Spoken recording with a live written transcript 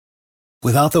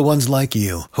Without the ones like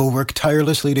you, who work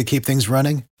tirelessly to keep things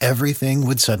running, everything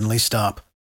would suddenly stop.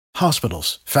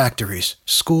 Hospitals, factories,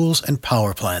 schools, and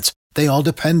power plants, they all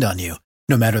depend on you.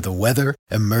 No matter the weather,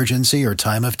 emergency, or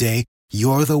time of day,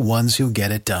 you're the ones who get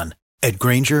it done. At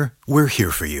Grainger, we're here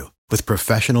for you with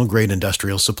professional-grade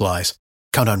industrial supplies.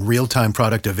 Count on real-time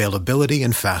product availability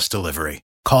and fast delivery.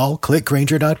 Call, click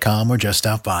Grainger.com, or just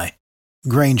stop by.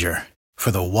 Grainger, for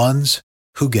the ones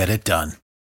who get it done.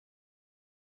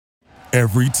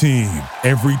 Every team,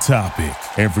 every topic,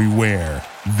 everywhere.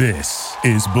 This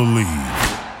is Believe.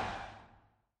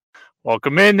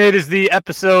 Welcome in. It is the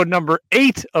episode number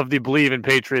 8 of the Believe in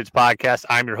Patriots podcast.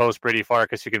 I'm your host, Brady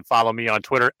Farkas. You can follow me on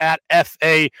Twitter at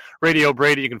FA Radio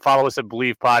Brady. You can follow us at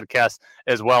Believe Podcast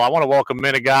as well. I want to welcome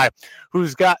in a guy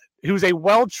who's a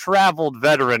well-traveled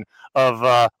veteran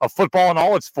of football in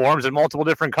all its forms in multiple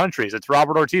different countries. It's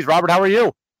Robert Ortiz. Robert, how are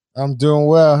you? I'm doing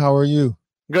well. How are you?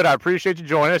 Good. I appreciate you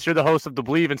joining us. You're the host of the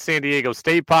Believe in San Diego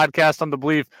State podcast on the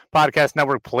Believe Podcast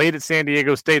Network. Played at San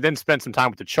Diego State, then spent some time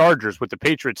with the Chargers, with the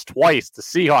Patriots twice, the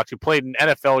Seahawks. You played in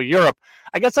NFL Europe.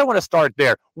 I guess I want to start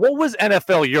there. What was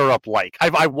NFL Europe like?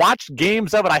 I watched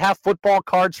games of it. I have football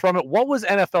cards from it. What was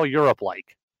NFL Europe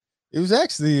like? It was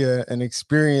actually an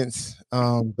experience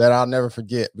that I'll never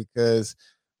forget because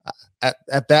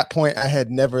at that point I had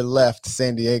never left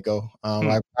San Diego.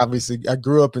 I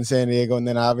grew up in San Diego, and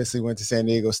then I obviously went to San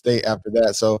Diego State after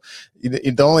that. So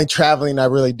the only traveling I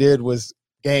really did was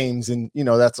games, and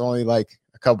that's only like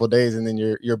a couple of days, and then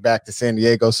you're back to San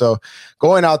Diego. So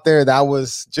going out there, that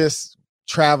was just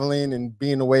traveling and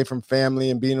being away from family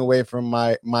and being away from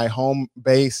my home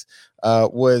base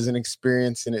was an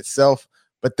experience in itself.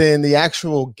 But then the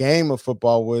actual game of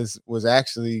football was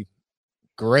actually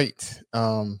great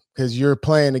because you're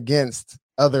playing against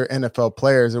other NFL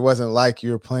players. It wasn't like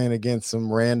you were playing against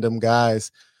some random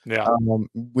guys. Yeah,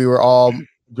 we were all,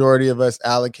 majority of us,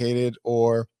 allocated,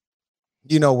 or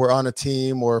we're on a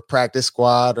team or practice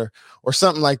squad or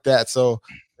something like that. So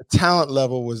the talent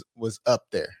level was up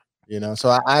there.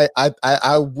 So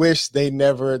I wish they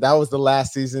never. That was the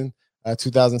last season.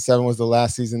 2007 was the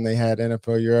last season they had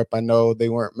NFL Europe. I know they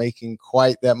weren't making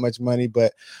quite that much money,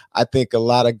 but I think a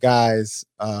lot of guys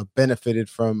benefited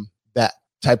from that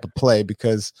type of play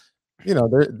because,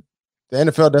 the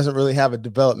NFL doesn't really have a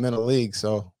developmental league.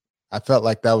 So I felt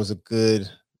like that was a good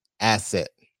asset.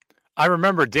 I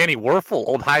remember Danny Werfel,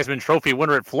 old Heisman Trophy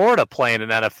winner at Florida, playing in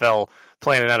NFL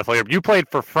Europe. You played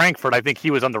for Frankfurt. I think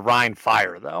he was on the Rhine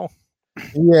Fire, though.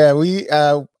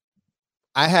 Yeah,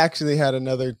 I actually had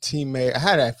another teammate. I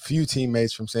had a few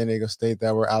teammates from San Diego State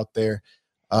that were out there.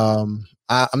 I'm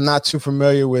not too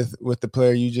familiar with the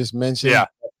player you just mentioned. Yeah.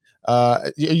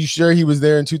 Are you sure he was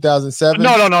there in 2007?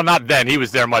 No, not then. He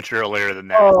was there much earlier than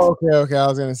that. Oh, okay. I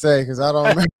was going to say, because I don't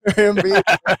remember him being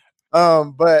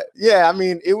but yeah, I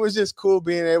mean, it was just cool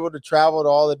being able to travel to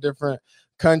all the different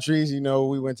countries.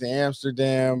 We went to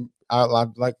Amsterdam,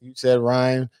 like you said,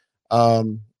 Rhine,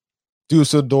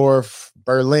 Dusseldorf,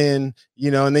 Berlin,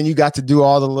 and then you got to do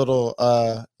all the little,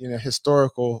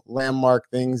 historical landmark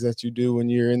things that you do when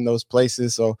you're in those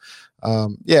places. So,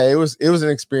 it was an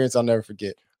experience I'll never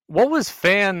forget. What was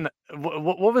fan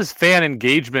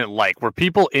engagement like? Were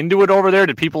people into it over there?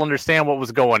 Did people understand what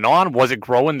was going on? Was it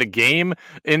growing the game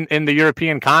in the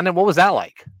European continent? What was that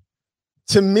like?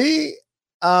 To me,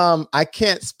 I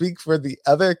can't speak for the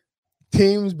other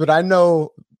teams, but I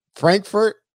know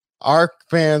Frankfurt, our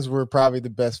fans were probably the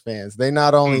best fans. They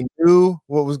not only knew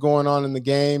what was going on in the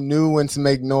game, knew when to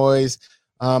make noise,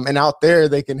 and out there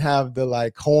they can have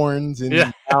the horns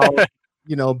and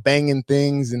banging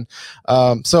things, and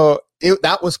so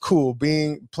that was cool.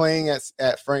 Playing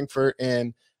at Frankfurt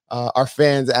and our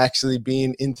fans actually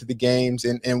being into the games,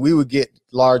 and we would get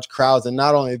large crowds, and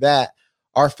not only that,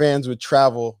 our fans would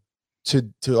travel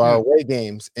to our away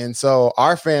games, and so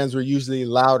our fans were usually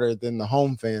louder than the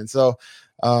home fans. So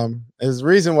is the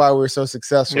reason why we're so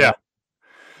successful. Yeah.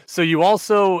 So you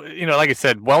also, like I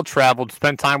said, well-traveled,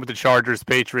 spent time with the Chargers,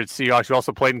 Patriots, Seahawks. You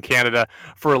also played in Canada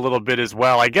for a little bit as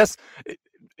well. I guess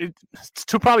it's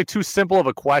probably too simple of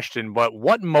a question, but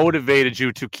what motivated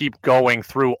you to keep going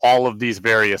through all of these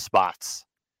various spots?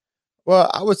 Well,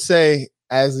 I would say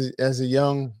as a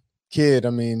young kid,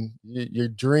 I mean, your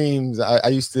dreams, I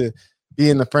used to be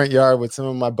in the front yard with some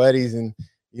of my buddies, and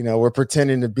we're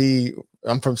pretending to be,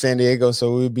 I'm from San Diego,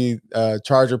 so we would be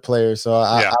Charger players. So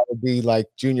I would be like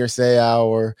Junior Seau,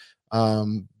 or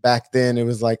back then it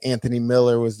was like Anthony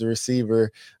Miller was the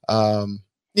receiver.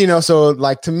 So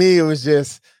like to me, it was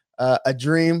just a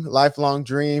dream, lifelong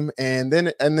dream. And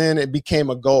then it became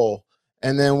a goal.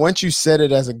 And then once you set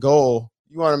it as a goal,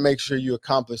 you want to make sure you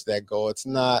accomplish that goal. It's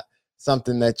not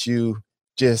something that you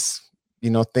just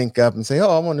think up and say,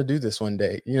 oh, I want to do this one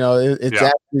day. It's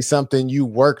actually something you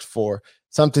worked for,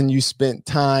 something you spent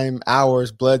time,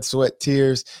 hours, blood, sweat,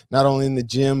 tears, not only in the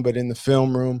gym, but in the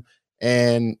film room.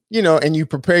 And, and you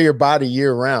prepare your body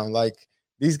year round. Like,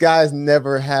 these guys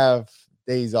never have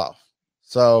days off.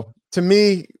 So to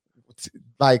me,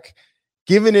 like,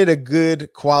 giving it a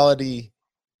good quality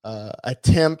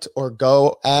attempt or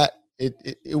go at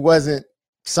it, it wasn't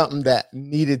something that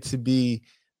needed to be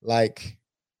like,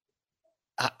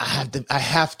 I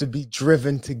have to be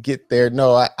driven to get there.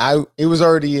 No, it was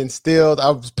already instilled.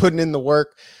 I was putting in the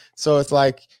work. So it's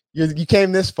like, you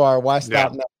came this far. Why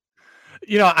stop now?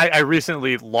 I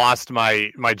recently lost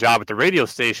my job at the radio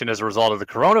station as a result of the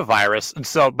coronavirus. And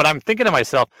so, but I'm thinking to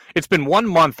myself, it's been 1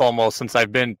 month almost since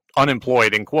I've been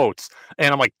unemployed, in quotes.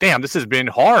 And I'm like, damn, this has been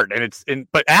hard.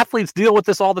 But athletes deal with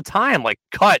this all the time, like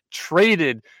cut,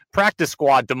 traded, practice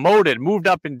squad, demoted, moved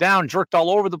up and down, jerked all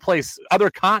over the place, other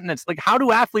continents. Like, how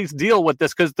do athletes deal with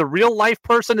this? Because the real life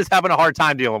person is having a hard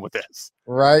time dealing with this.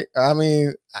 Right. I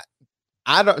mean,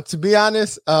 I don't, to be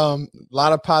honest, a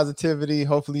lot of positivity.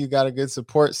 Hopefully you got a good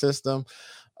support system.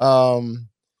 And,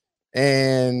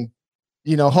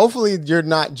 hopefully you're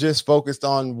not just focused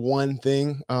on one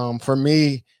thing. For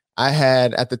me, I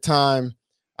had, at the time,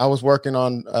 I was working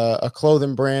on a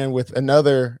clothing brand with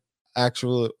another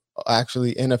actually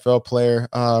NFL player,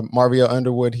 Marvio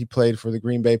Underwood. He played for the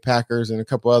Green Bay Packers and a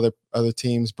couple other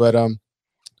teams, but,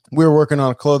 we were working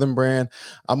on a clothing brand.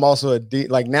 I'm also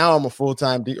now I'm a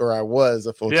full-time or I was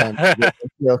a full-time DJ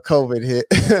until COVID hit.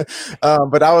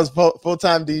 But I was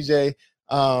full-time DJ.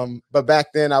 But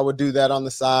back then I would do that on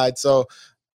the side. So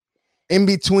in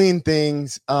between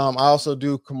things, I also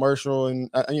do commercial, and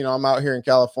I'm out here in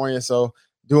California, so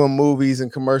doing movies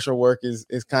and commercial work is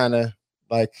kind of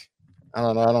like, I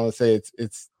don't know. I don't want to say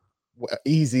it's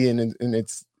easy and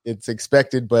it's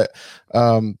expected, but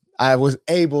I was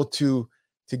able to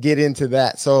get into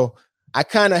that. So I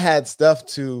kind of had stuff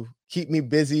to keep me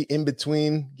busy in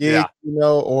between gigs,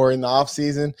 or in the off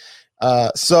season.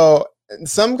 So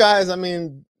some guys,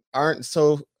 aren't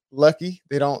so lucky.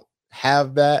 They don't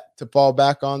have that to fall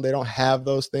back on. They don't have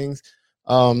those things.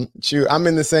 I'm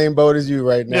in the same boat as you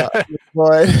right now.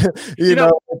 But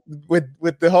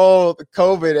with the whole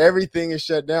COVID, everything is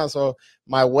shut down. So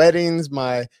my weddings,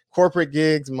 my corporate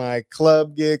gigs, my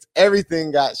club gigs,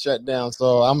 everything got shut down.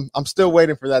 So I'm still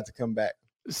waiting for that to come back.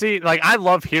 See, like, I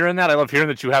love hearing that. I love hearing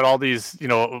that you had all these,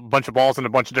 a bunch of balls in a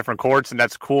bunch of different courts, and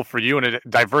that's cool for you, and it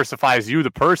diversifies you, the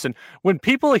person. When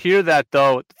people hear that,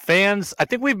 though, fans, I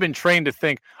think we've been trained to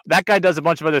think that guy does a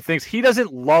bunch of other things. He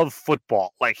doesn't love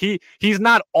football. Like, he's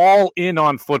not all in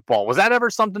on football. Was that ever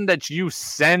something that you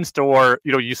sensed, or,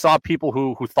 you saw people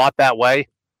who thought that way?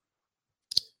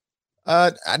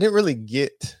 I didn't really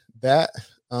get that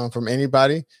from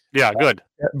anybody. Yeah, good.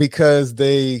 Because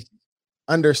they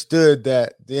understood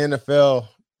that the NFL,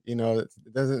 it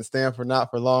doesn't stand for not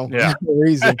for long for no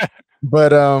reason.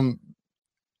 But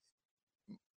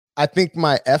I think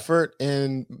my effort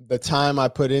and the time I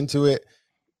put into it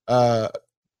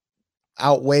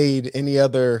outweighed any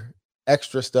other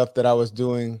extra stuff that I was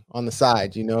doing on the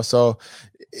side, So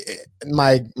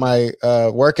my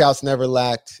workouts never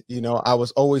lacked. I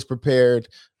was always prepared.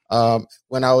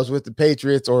 When I was with the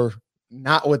Patriots, or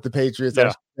not with the Patriots, I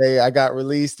should say, I got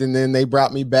released and then they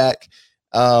brought me back.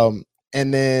 And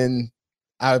then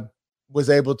I was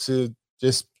able to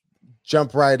just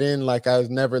jump right in like I was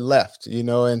never left,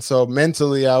 and so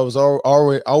mentally I was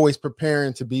always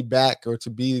preparing to be back, or to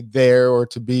be there, or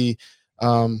to be,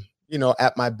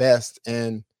 at my best.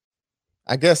 And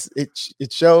I guess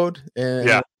it showed,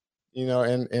 and,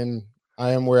 and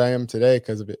I am where I am today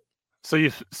because of it. So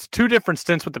you've two different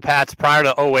stints with the Pats prior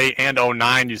to 08 and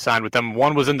 09. You signed with them.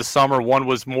 One was in the summer. One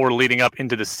was more leading up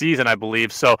into the season, I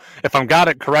believe. So if I'm got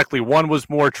it correctly, one was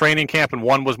more training camp and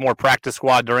one was more practice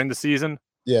squad during the season.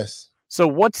 Yes. So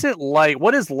what's it like?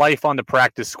 What is life on the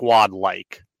practice squad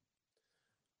like?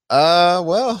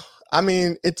 Well,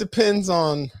 it depends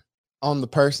on the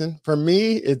person. For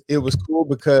me, it was cool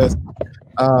because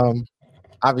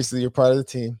obviously you're part of the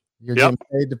team. You're getting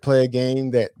paid to play a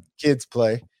game that kids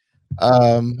play.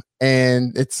 And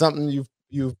it's something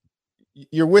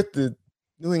you're with the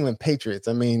New England Patriots.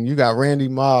 You got Randy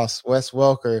Moss, Wes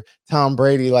Welker, Tom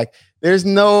Brady. Like, there's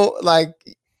no, like,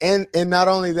 and not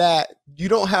only that, you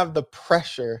don't have the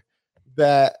pressure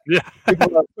that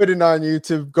people are putting on you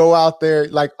to go out there.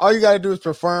 Like, all you got to do is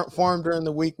perform during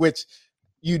the week, which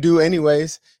you do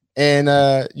anyways. And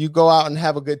you go out and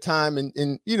have a good time, and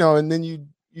and then you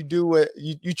do what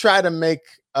you try to make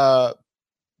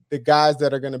the guys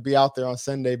that are going to be out there on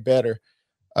Sunday better.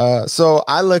 So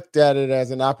I looked at it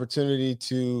as an opportunity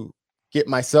to get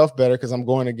myself better because I'm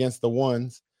going against the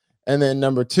ones. And then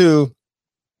number two,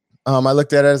 I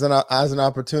looked at it as an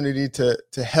opportunity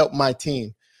to help my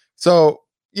team. So,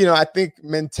 I think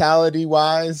mentality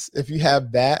wise, if you have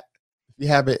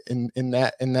it in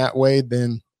that way,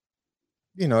 then,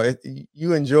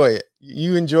 you enjoy it.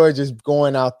 You enjoy just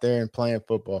going out there and playing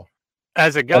football.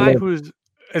 As a guy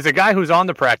who's on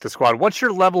the practice squad, what's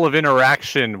your level of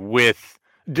interaction with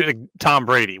Tom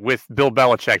Brady, with Bill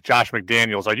Belichick, Josh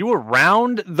McDaniels? Are you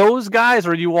around those guys,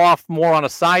 or are you off more on a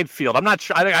side field? I'm not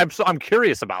sure. I'm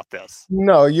curious about this.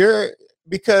 No,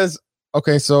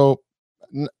 so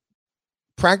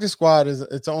practice squad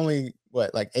it's only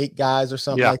like 8 guys or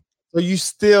something. Yeah. Like, so you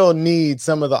still need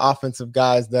some of the offensive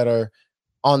guys that are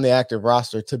on the active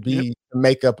roster to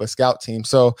make up a scout team.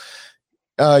 So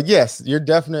yes, you're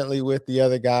definitely with the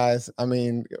other guys. I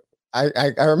mean,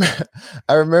 I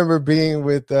remember being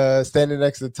with standing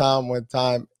next to Tom one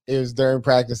time. It was during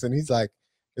practice, and he's like,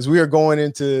 as we were going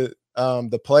into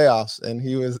the playoffs, and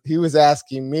he was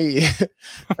asking me,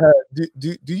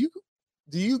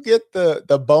 do you get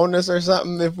the bonus or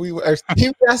something if he was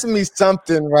asking me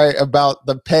something right about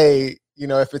the pay,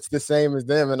 if it's the same as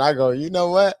them, and I go, you know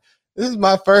what? This is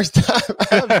my first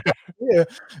time here,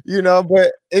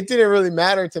 but it didn't really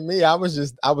matter to me. I was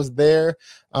there.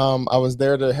 I was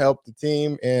there to help the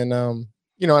team. And,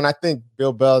 and I think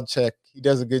Bill Belichick, he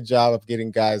does a good job of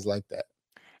getting guys like that.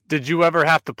 Did you ever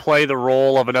have to play the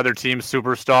role of another team's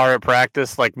superstar at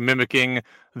practice, like mimicking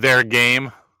their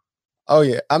game? Oh,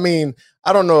 yeah. I mean,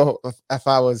 I don't know if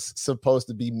I was supposed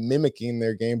to be mimicking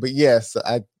their game, but yes,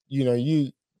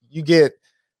 you get,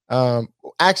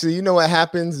 actually, what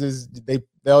happens is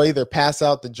they'll either pass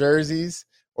out the jerseys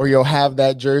or you'll have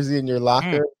that jersey in your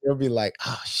locker. You'll be like,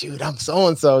 oh shoot, I'm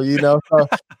so-and-so, So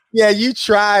yeah, you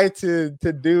try to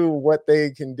do what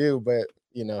they can do, but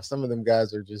some of them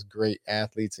guys are just great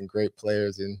athletes and great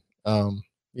players, and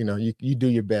you do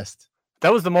your best.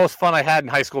 That was the most fun I had in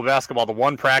high school basketball. The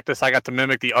one practice I got to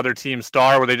mimic the other team's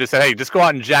star, where they just said, hey, just go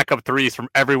out and jack up threes from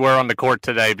everywhere on the court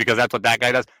today, because that's what that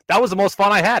guy does. That was the most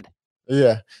fun I had.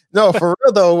 Yeah, no, for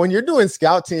real though, when you're doing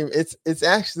scout team, it's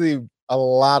actually a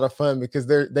lot of fun because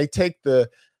they take the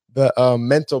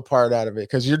mental part out of it,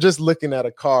 because you're just looking at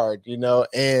a card,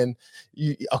 and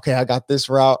I got this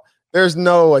route. There's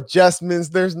no adjustments.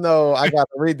 There's no, I got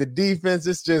to read the defense.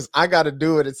 It's just, I got to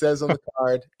do what it says on the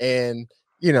card, and,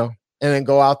 and then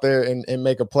go out there and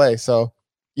make a play. So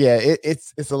yeah,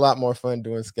 it's a lot more fun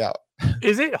doing scout.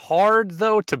 Is it hard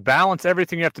though to balance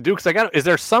everything you have to do? Because is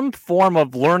there some form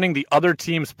of learning the other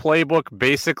team's playbook,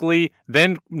 basically,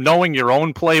 then knowing your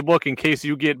own playbook in case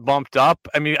you get bumped up?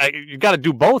 I mean, you got to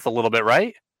do both a little bit,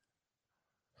 right?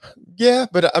 Yeah,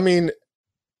 but I mean,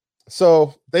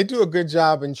 so they do a good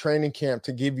job in training camp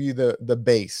to give you the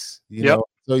base, you know.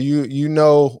 So you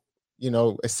know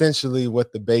essentially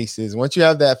what the base is. Once you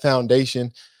have that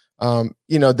foundation, then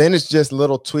it's just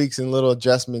little tweaks and little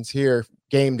adjustments here,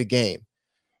 game to game.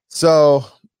 So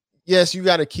yes, you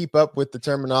got to keep up with the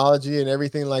terminology and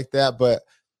everything like that. But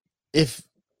if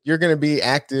you're going to be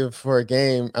active for a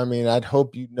game, I mean, I'd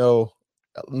hope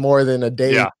more than a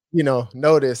day,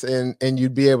 notice, and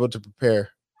you'd be able to prepare.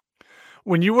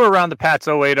 When you were around the Pats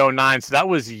 08-09, so that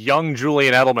was young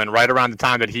Julian Edelman, right around the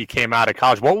time that he came out of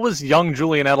college. What was young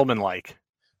Julian Edelman like?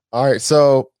 All right,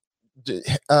 so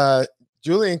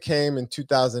Julian came in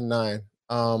 2009,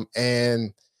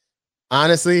 and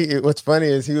honestly, what's funny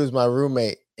is he was my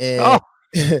roommate, and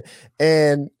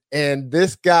and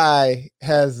this guy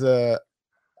has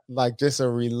just a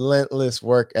relentless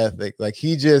work ethic. Like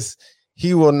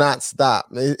he will not stop.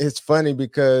 It's funny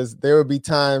because there would be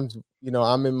times,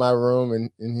 I'm in my room and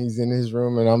he's in his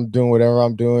room and I'm doing whatever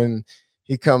I'm doing.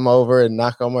 He come over and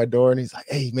knock on my door and he's like,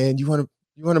 "Hey man, you want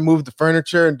to move the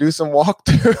furniture and do some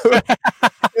walkthrough?"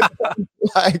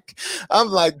 I'm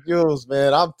like, Jules,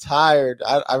 man, I'm tired.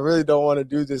 I really don't want to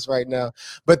do this right now.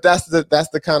 But that's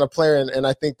the kind of player, and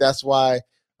I think that's why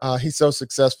he's so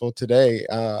successful today.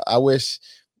 I wish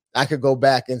I could go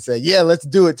back and say, yeah, let's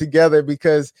do it together,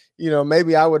 because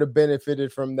maybe I would have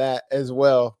benefited from that as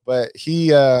well. But he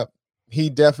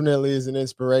definitely is an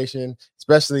inspiration,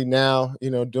 especially now,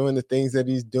 doing the things that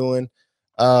he's doing.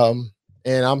 And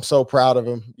I'm so proud of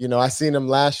him. I seen him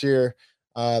last year.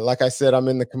 Like I said, I'm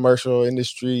in the commercial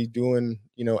industry doing,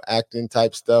 acting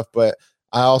type stuff, but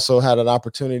I also had an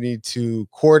opportunity to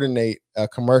coordinate a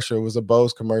commercial. It was a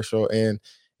Bose commercial. And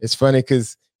it's funny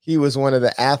because he was one of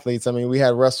the athletes. I mean, we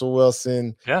had Russell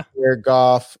Wilson, Jared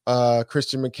Goff,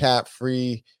 Christian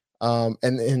McCaffrey,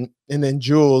 and then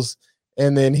Jules.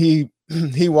 And then he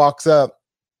walks up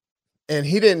and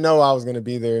he didn't know I was going to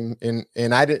be there.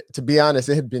 And I did, to be honest,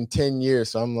 it had been 10 years.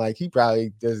 So I'm like, he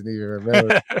probably doesn't even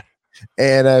remember.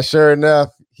 And sure enough,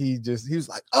 he was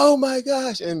like, oh my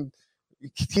gosh. And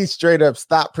he straight up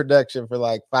stopped production for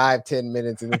like 5-10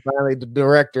 minutes. And then finally the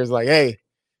director's like, hey,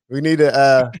 we need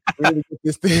to get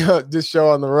this thing, this show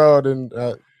on the road. And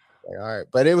like, all right.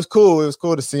 But it was cool. It was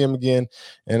cool to see him again.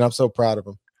 And I'm so proud of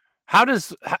him. How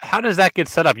does that get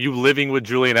set up? You living with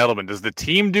Julian Edelman? Does the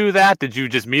team do that? Did you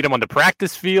just meet him on the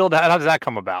practice field? How does that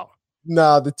come about?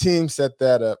 No, the team set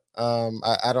that up.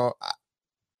 I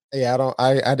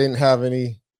didn't have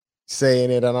any say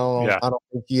in it. I don't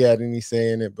think he had any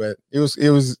say in it, but it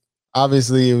was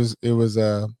obviously it was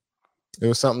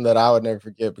something that I would never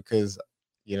forget because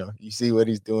you see what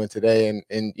he's doing today,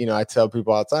 and I tell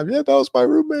people all the time, yeah, that was my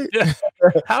roommate. Yeah.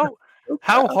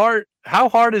 How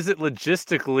hard is it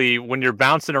logistically when you're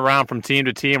bouncing around from team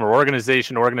to team or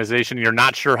organization to organization, and you're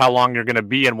not sure how long you're going to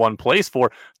be in one place for,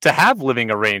 to have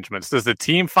living arrangements? Does the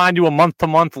team find you a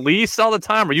month-to-month lease all the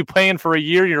time? Are you paying for a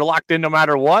year? You're locked in no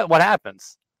matter what? What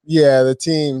happens? Yeah, the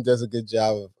team does a good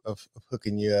job of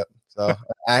hooking you up. So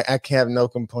I have no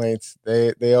complaints.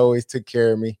 They always took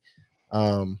care of me.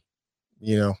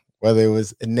 Whether it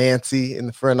was Nancy in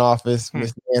the front office,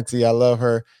 Miss Nancy, I love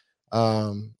her.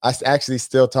 I actually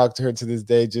still talk to her to this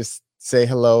day, just say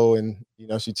hello, and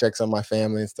she checks on my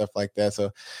family and stuff like that.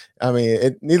 So, I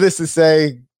mean, needless to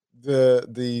say,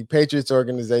 the Patriots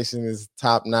organization is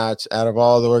top notch. Out of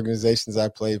all the organizations I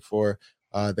played for,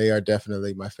 they are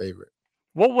definitely my favorite.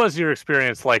 What was your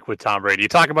experience like with Tom Brady? You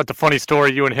talk about the funny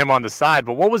story, you and him on the side,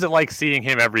 but what was it like seeing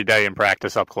him every day in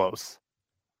practice up close?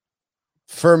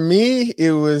 For me,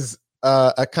 it was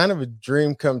a kind of a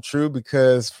dream come true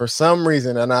because for some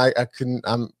reason, and I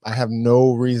have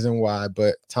no reason why,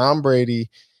 but Tom Brady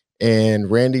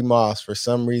and Randy Moss, for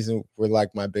some reason, were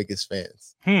like my biggest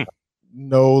fans.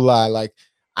 No lie. Like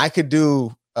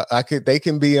they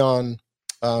can be on,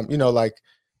 like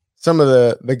some of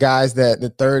the guys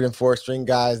the third and fourth string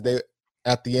guys, they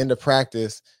at the end of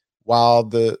practice, while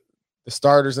the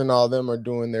starters and all of them are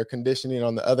doing their conditioning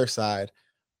on the other side,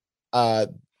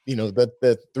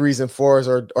 the threes and fours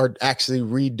are actually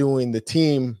redoing the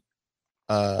team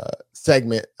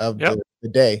segment of the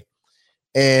day.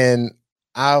 And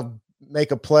I'll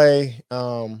make a play.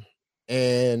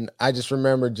 And I just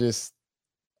remember just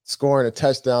scoring a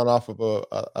touchdown off of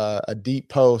a deep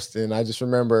post. And I just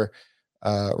remember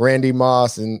Randy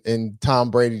Moss and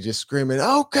Tom Brady just screaming,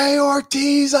 okay,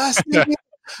 Ortiz, I see you.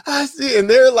 I see. And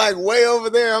they're like way over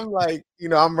there. I'm like,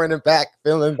 I'm running back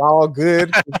feeling all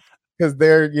good because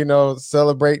they're,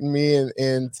 celebrating me.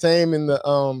 And same in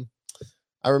the,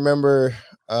 I remember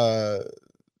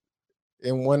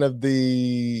in one of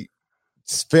the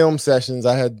film sessions,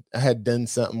 I had done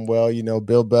something well.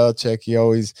 Bill Belichick, he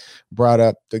always brought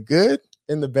up the good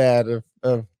and the bad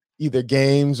of either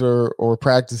games or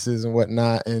practices and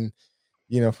whatnot. And,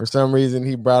 for some reason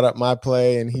he brought up my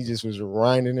play and he just was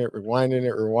rewinding it.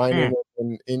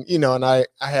 And I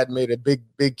had made a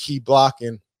big key block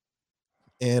and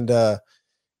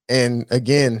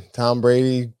again, Tom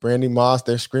Brady, Randy Moss,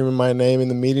 they're screaming my name in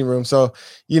the meeting room. So,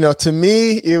 to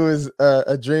me, it was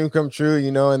a dream come true,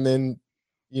 and then,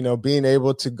 being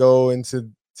able to go into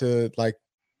like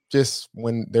just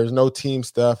when there's no team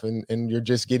stuff and you're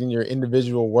just getting your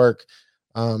individual work,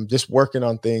 just working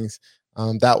on things.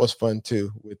 That was fun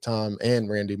too with Tom and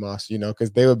Randy Moss,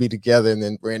 because they would be together and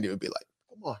then Randy would be like,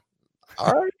 come on.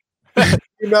 All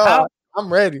right.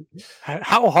 I'm ready.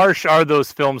 How harsh are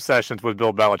those film sessions with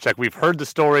Bill Belichick? We've heard the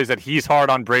stories that he's hard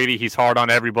on Brady. He's hard on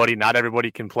everybody. Not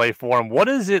everybody can play for him. What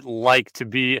is it like to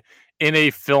be in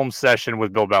a film session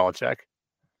with Bill Belichick?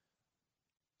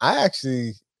 I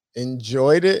actually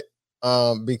enjoyed it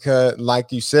because,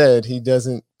 like you said, he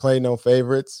doesn't play no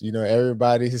favorites.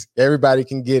 Everybody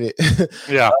can get it.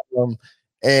 Yeah.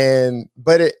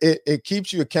 But it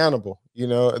keeps you accountable.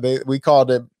 We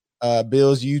called it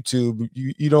Bill's YouTube.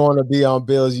 You don't want to be on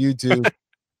Bill's YouTube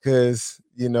because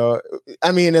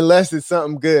unless it's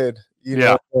something good,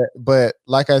 But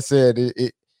like I said,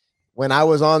 it when I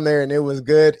was on there and it was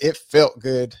good, it felt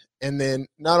good. And then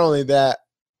not only that,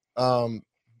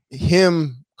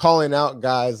 him calling out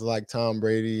guys like Tom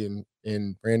Brady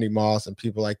and Randy Moss and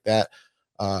people like that,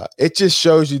 it just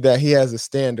shows you that he has a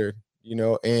standard,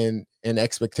 and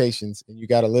expectations, and you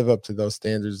got to live up to those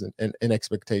standards and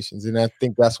expectations. And I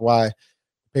think that's why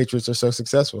Patriots are so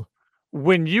successful.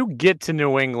 When you get to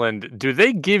New England, do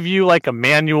they give you like a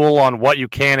manual on what you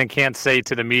can and can't say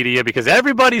to the media? Because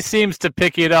everybody seems to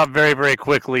pick it up very, very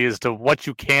quickly as to what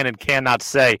you can and cannot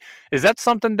say. Is that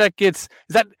something that is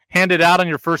that handed out on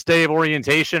your first day of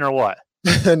orientation or what?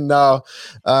 No,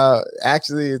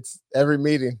 actually, it's every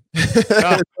meeting.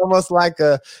 It's almost like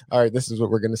all right, this is what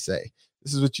we're gonna say.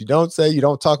 This is what you don't say. You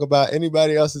don't talk about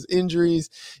anybody else's injuries.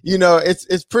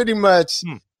 It's pretty much,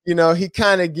 he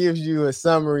kind of gives you a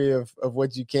summary of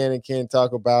what you can and can't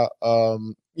talk about.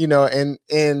 And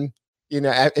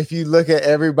if you look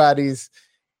at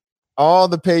all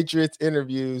the Patriots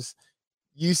interviews,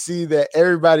 you see that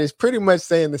everybody's pretty much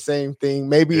saying the same thing,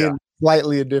 maybe in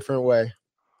slightly a different way.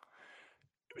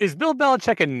 Is Bill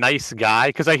Belichick a nice guy?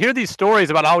 Because I hear these stories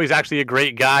about how he's actually a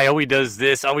great guy. Oh, he does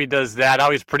this. Oh, he does that. Oh,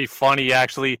 he's pretty funny,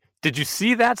 actually. Did you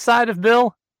see that side of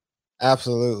Bill?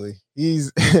 Absolutely.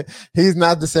 He's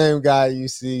not the same guy you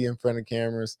see in front of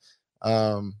cameras.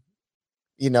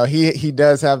 He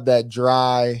does have that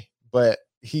dry, but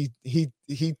he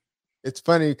it's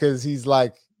funny because he's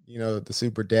like, the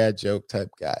super dad joke type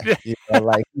guy.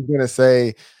 Like he's gonna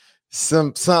say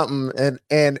something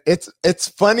and it's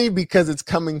funny because it's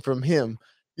coming from him.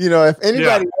 If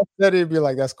anybody else said it, it'd be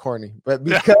like, that's corny. But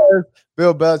because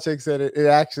Bill Belichick said it, it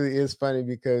actually is funny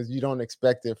because you don't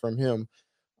expect it from him.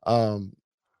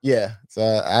 So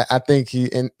I think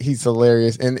he's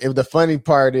hilarious. And the funny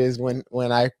part is when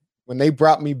they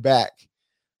brought me back,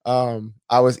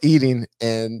 I was eating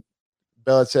and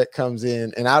Belichick comes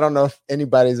in, and I don't know if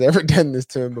anybody's ever done this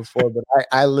to him before, but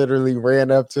I literally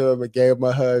ran up to him and gave him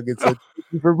a hug and said, "Thank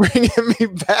you for bringing me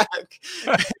back."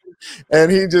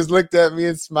 And he just looked at me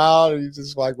and smiled, and he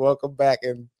just like, "Welcome back,"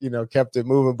 and kept it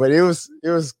moving. But it was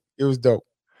dope.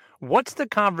 What's the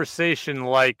conversation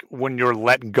like when you're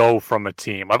let go from a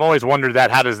team? I've always wondered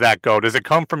that. How does that go? Does it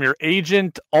come from your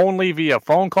agent only via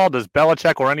phone call? Does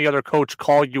Belichick or any other coach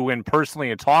call you in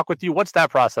personally and talk with you? What's that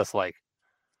process like?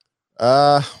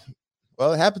 Well,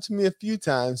 it happened to me a few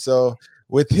times. So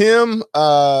with him,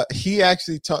 he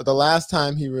actually the last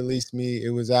time he released me, it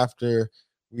was after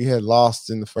we had lost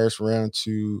in the first round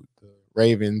to the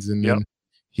Ravens, and then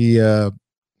he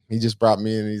just brought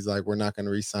me in and he's like, "We're not going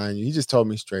to re-sign you." He just told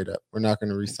me straight up, "We're not going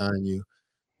to re-sign you."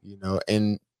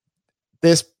 And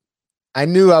this, I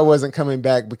knew I wasn't coming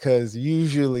back because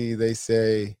usually they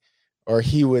say, or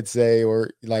he would say,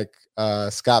 or like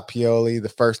Scott Pioli, the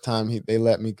first time they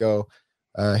let me go,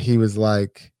 he was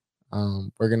like,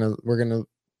 we're gonna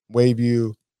waive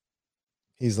you.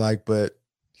 He's like, but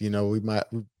we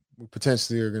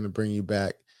potentially are gonna bring you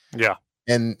back. Yeah.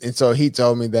 And so he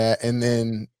told me that, and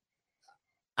then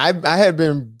I had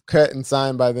been cut and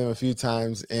signed by them a few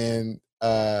times, and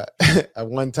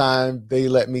one time they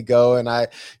let me go, and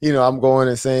I'm going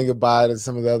and saying goodbye to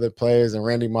some of the other players, and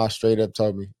Randy Moss straight up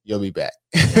told me, "You'll be back."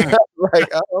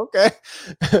 Like, oh, okay.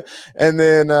 And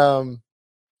then so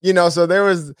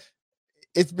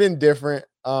it's been different.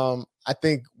 I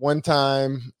think one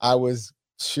time this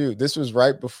was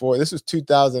right before, this was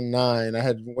 2009. I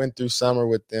had went through summer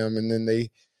with them, and then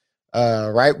they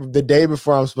right the day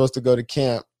before I'm supposed to go to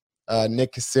camp,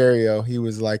 Nick Caserio, he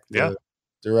was like the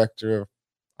director of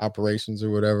operations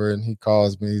or whatever, and he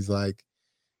calls me. He's like,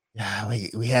 "Yeah, we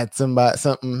had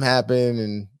something happen,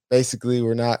 and basically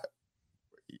we're gonna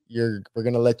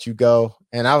let you go."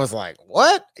 And I was like,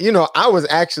 "What?" I was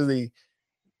actually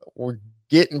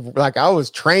I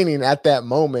was training at that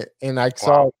moment, and I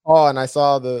saw a call, and I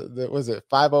saw the was it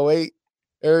 508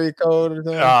 area code or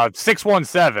something?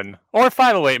 617 or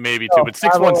 508 maybe too, but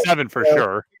 617 for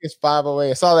sure. It's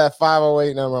 508. I saw that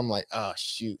 508 number. I'm like, oh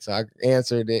shoot! So I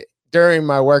answered it during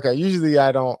my workout. Usually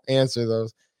I don't answer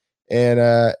those, and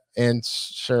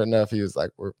sure enough, he was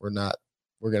like, we're gonna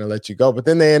let you go. But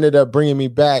then they ended up bringing me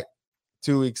back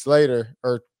 2 weeks later,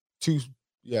 or a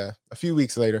few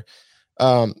weeks later.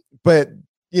 But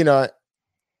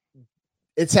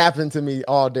it's happened to me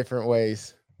all different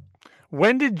ways.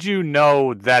 When did you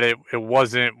know that it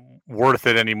wasn't worth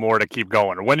it anymore to keep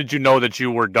going? Or when did you know that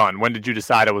you were done? When did you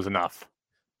decide it was enough?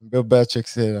 Bill Belichick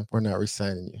said, "We're not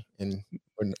re-signing you,"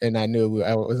 and I knew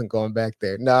I wasn't going back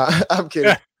there. No, I'm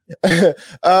kidding.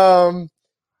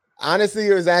 Honestly,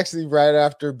 it was actually right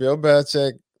after Bill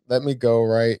Belichick let me go,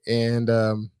 right? And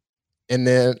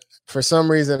then for some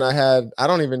reason I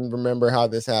don't even remember how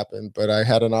this happened, but I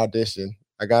had an audition.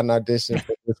 I got an audition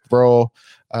for this role.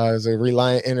 It was a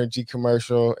Reliant Energy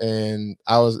commercial, and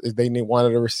they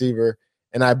wanted a receiver,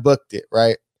 and I booked it,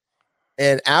 right?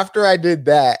 And after I did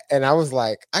that, and I was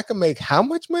like, I can make how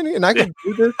much money? And I can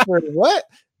do this for what?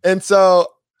 And so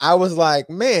I was like,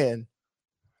 man,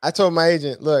 I told my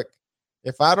agent, look,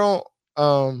 if I don't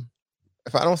sign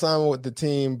with the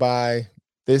team by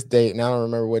this date, and I don't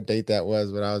remember what date that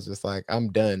was, but I was just like,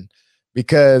 I'm done.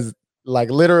 Because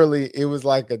like literally it was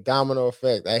like a domino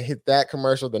effect. I hit that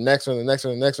commercial, the next one, the next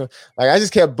one, the next one. Like I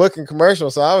just kept booking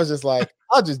commercials. So I was just like,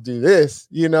 I'll just do this,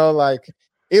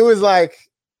 it was like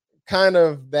kind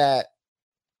of that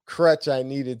crutch I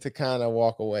needed to kind of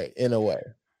walk away in a way.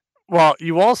 Well,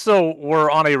 you also were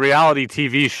on a reality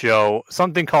TV show,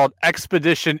 something called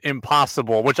Expedition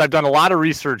Impossible, which I've done a lot of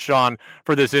research on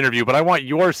for this interview, but I want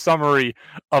your summary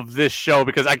of this show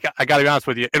because I got to be honest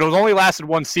with you. It was only lasted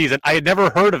one season. I had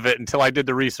never heard of it until I did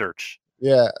the research.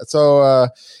 Yeah. So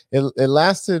it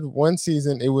lasted one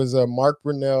season. It was Mark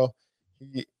Brunell.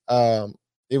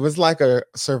 It was like a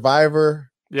Survivor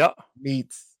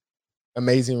meets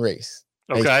Amazing Race.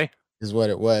 Okay. Is what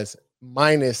it was.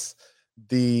 Minus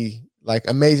the like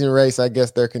Amazing Race, I guess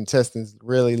their contestants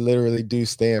really literally do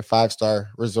stay in 5-star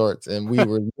resorts, and we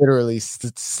were literally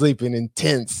sleeping in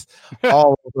tents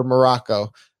all over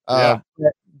Morocco.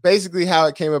 Basically, how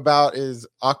it came about is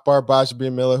Akbar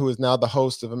Bajabir-Miller, who is now the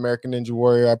host of American Ninja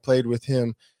Warrior. I played with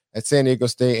him at San Diego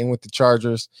State and with the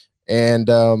Chargers, and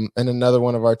another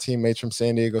one of our teammates from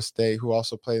San Diego State who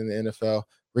also played in the NFL,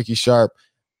 Ricky Sharp.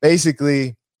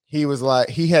 Basically, he was like,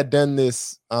 he had done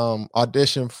this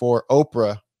audition for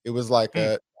Oprah. It was like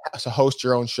to host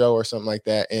your own show or something like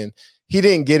that. And he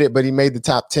didn't get it, but he made the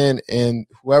top 10. And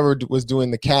whoever was doing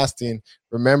the casting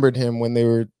remembered him when they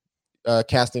were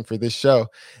casting for this show.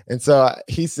 And so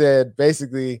he said,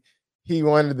 basically, he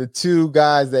wanted the two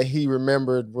guys that he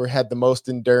remembered had the most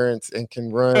endurance and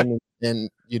can run and,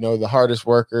 you know, the hardest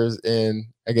workers. And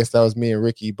I guess that was me and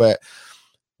Ricky. But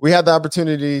we had the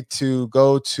opportunity to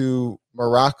go to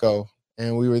Morocco,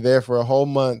 and we were there for a whole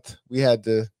month. We had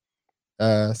to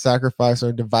sacrifice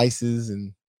our devices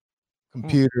and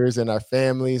computers and our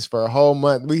families for a whole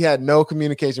month. We had no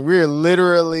communication. We were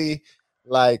literally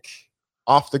like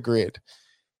off the grid.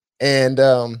 And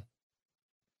they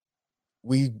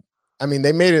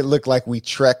made it look like we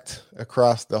trekked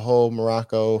across the whole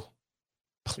Morocco,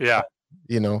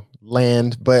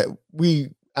 land. But we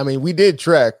did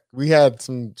trek. We had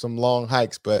some long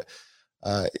hikes, but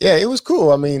it was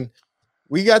cool. I mean,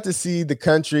 we got to see the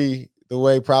country the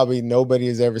way probably nobody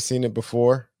has ever seen it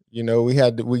before. You know,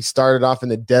 we started off in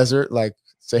the desert, like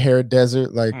Sahara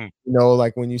Desert, like,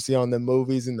 like when you see on the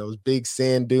movies and those big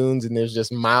sand dunes and there's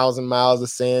just miles and miles of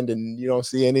sand and you don't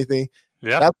see anything.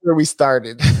 Yeah. That's where we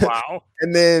started. Wow.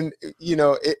 And then,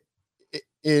 it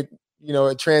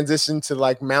transitioned to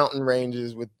like mountain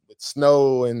ranges with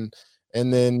snow and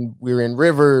then we were in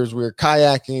rivers, we were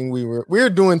kayaking, we were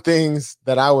doing things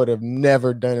that I would have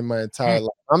never done in my entire life.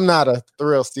 I'm not a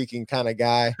thrill-seeking kind of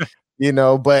guy,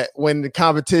 but when the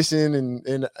competition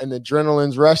and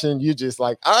adrenaline's rushing, you just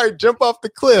like, all right, jump off the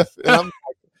cliff. And I'm like,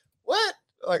 what?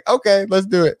 Like, okay, let's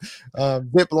do it.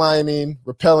 Zip lining,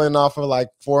 rappelling off of like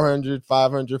 400,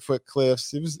 500-foot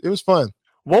cliffs. It was fun.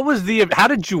 What was how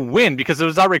did you win? Because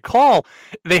as I recall,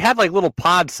 they had like little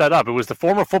pods set up. It was the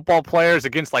former football players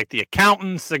against like the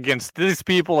accountants, against these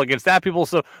people, against that people.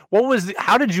 So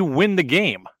how did you win the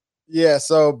game? Yeah.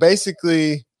 So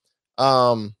basically,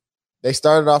 they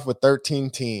started off with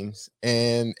 13 teams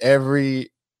and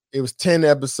it was 10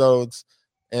 episodes,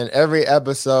 and every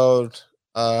episode,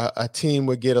 a team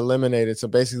would get eliminated. So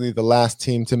basically the last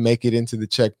team to make it into the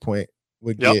checkpoint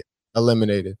would get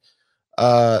eliminated.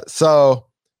 So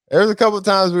there was a couple of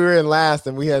times we were in last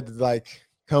and we had to like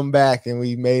come back and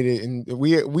we made it. And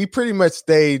we pretty much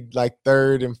stayed like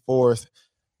third and fourth,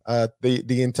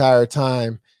 the entire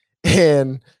time.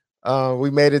 And,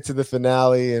 we made it to the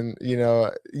finale, and,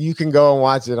 you can go and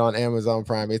watch it on Amazon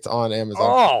Prime. It's on Amazon.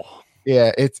 Oh,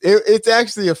 yeah. It's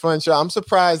actually a fun show. I'm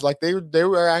surprised. Like they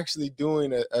were actually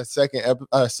doing a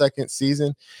second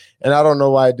season, and I don't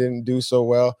know why it didn't do so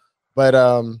well, but,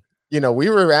 we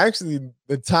were actually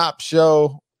the top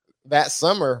show that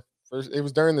summer. It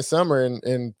was during the summer,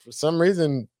 and for some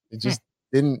reason it just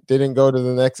didn't go to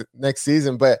the next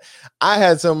season. But I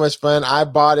had so much fun. I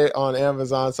bought it on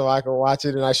Amazon so I could watch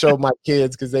it, and I showed my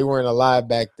kids because they weren't alive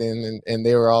back then, and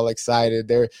they were all excited.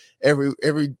 They're every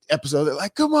episode they're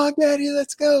like, "Come on, Daddy,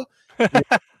 let's go!"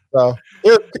 So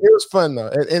it was fun though,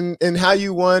 and how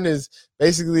you won is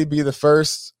basically be the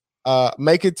first.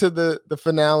 Make it to the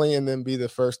finale and then be the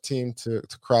first team to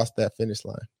cross that finish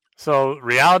line. So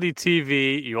reality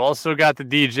TV, you also got the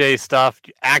DJ stuff,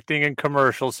 acting and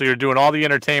commercials. So you're doing all the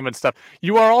entertainment stuff.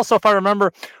 You are also, if I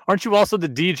remember, aren't you also the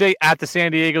DJ at the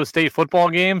San Diego State football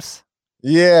games?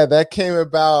 Yeah, that came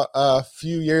about a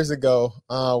few years ago.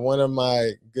 One of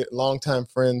my good longtime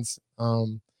friends,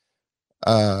 Patsy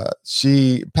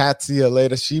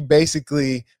Aleda, she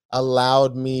basically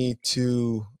allowed me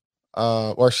to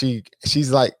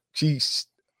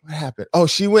what happened? Oh,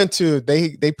 she went to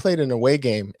they played an away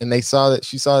game, and she saw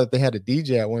that they had a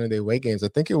DJ at one of the away games. I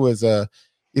think it was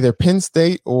either Penn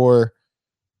State or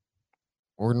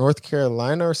North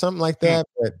Carolina or something like that.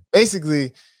 But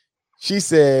basically, she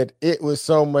said it was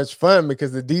so much fun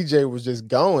because the DJ was just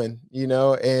going,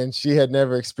 and she had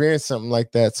never experienced something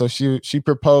like that. So she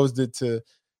proposed it to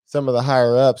some of the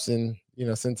higher ups, and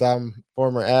since I'm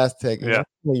former Aztec, it's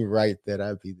only right that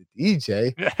I be the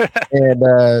DJ. And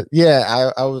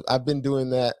I've been doing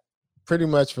that pretty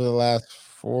much for the last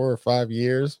 4 or 5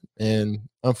 years, and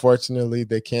unfortunately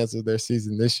they canceled their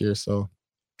season this year, so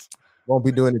won't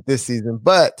be doing it this season.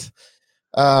 But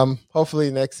hopefully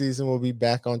next season we'll be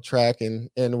back on track, and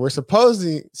we're supposed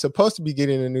to be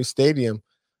getting a new stadium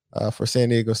for San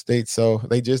Diego State. So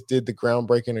they just did the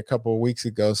groundbreaking a couple of weeks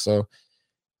ago, so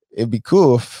it'd be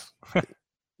cool if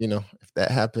if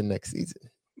that happened next season.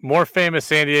 More famous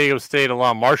San Diego State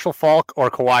alum, Marshall Faulk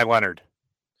or Kawhi Leonard?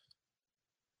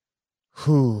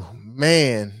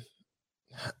 Man.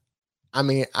 I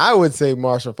mean, I would say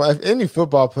Marshall Faulk. If any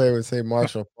football player would say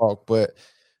Marshall Faulk, but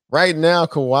right now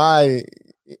Kawhi,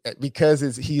 because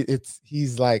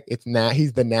he's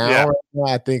the now. Yeah. Right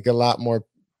now, I think a lot more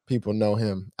people know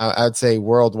him. I'd say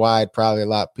worldwide, probably a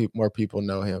lot more people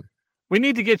know him. We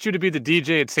need to get you to be the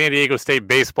DJ at San Diego State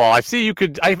baseball. I see you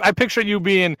could. I picture you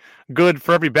being good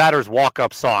for every batter's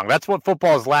walk-up song. That's what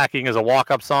football is lacking, is a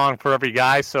walk-up song for every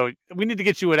guy. So we need to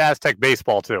get you at Aztec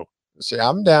baseball too. Sure,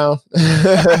 I'm down.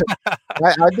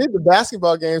 I did the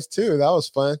basketball games too. That was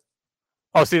fun.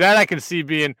 Oh, see, that I can see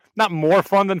being not more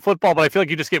fun than football, but I feel like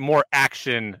you just get more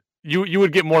action. You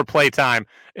would get more play time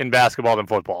in basketball than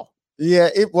football. Yeah,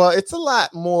 it's a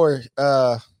lot more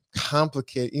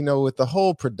complicated, with the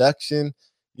whole production.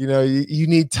 You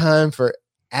need time for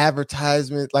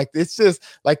advertisement. Like, it's just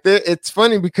like it's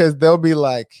funny because they'll be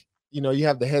like, you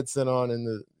have the headset on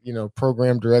and the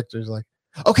program director's like,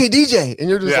 okay, DJ, and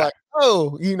you're just like,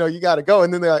 oh, you got to go,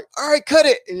 and then they're like, all right, cut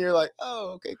it, and you're like, oh,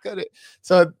 okay, cut it.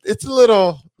 So it's a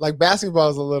little like basketball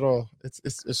is a little,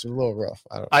 it's a little rough.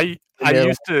 I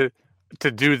used to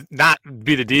not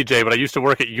be the DJ, but I used to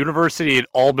work at University at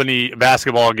Albany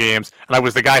basketball games, and I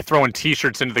was the guy throwing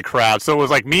T-shirts into the crowd. So it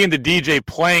was like me and the DJ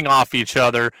playing off each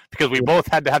other because we both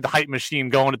had to have the hype machine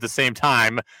going at the same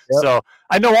time. Yep. So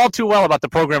I know all too well about the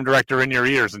program director in your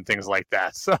ears and things like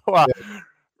that. So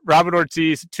Robin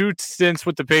Ortiz, 2 stints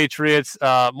with the Patriots,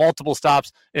 multiple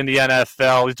stops in the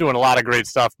NFL. He's doing a lot of great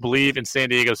stuff. Believe in San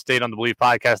Diego State on the Believe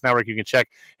Podcast Network. You can check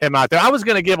him out there. I was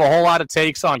going to give a whole lot of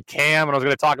takes on Cam, and I was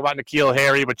going to talk about N'Keal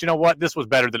Harry, but you know what? This was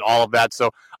better than all of that.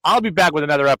 So I'll be back with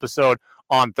another episode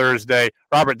on Thursday.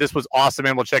 Robert, this was awesome,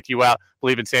 and we'll check you out.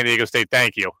 Believe in San Diego State.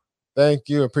 Thank you. Thank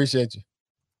you. Appreciate you.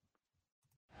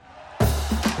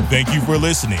 Thank you for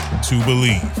listening to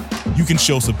Believe. You can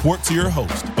show support to your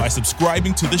host by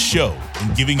subscribing to the show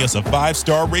and giving us a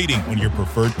 5-star rating on your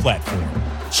preferred platform.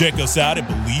 Check us out at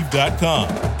Believe.com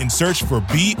and search for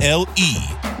BLEAV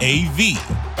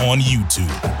on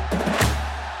YouTube.